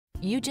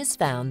You just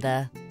found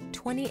the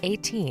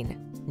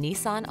 2018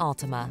 Nissan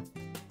Altima.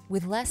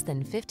 With less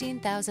than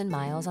 15,000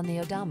 miles on the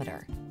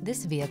odometer,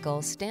 this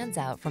vehicle stands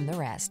out from the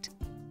rest.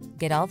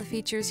 Get all the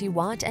features you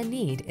want and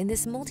need in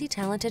this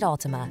multi-talented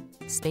Altima.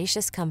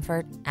 Spacious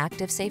comfort,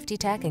 active safety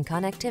tech and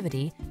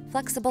connectivity,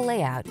 flexible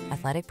layout,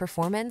 athletic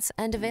performance,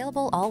 and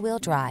available all-wheel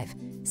drive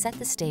set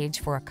the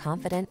stage for a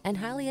confident and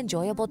highly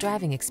enjoyable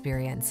driving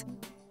experience.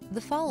 The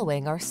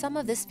following are some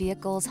of this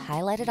vehicle's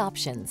highlighted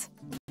options: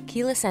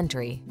 keyless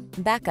entry,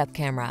 backup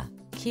camera,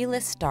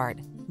 keyless start,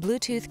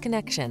 Bluetooth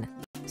connection,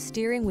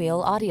 steering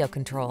wheel audio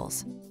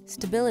controls,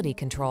 stability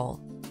control,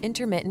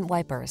 intermittent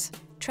wipers,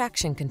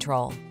 traction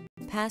control,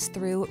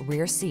 pass-through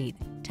rear seat,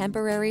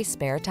 temporary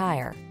spare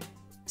tire.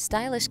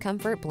 Stylish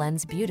comfort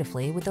blends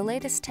beautifully with the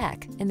latest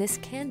tech in this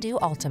can-do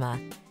Altima.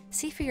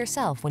 See for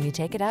yourself when you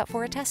take it out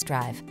for a test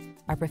drive.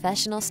 Our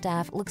professional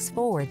staff looks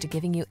forward to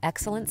giving you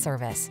excellent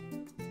service.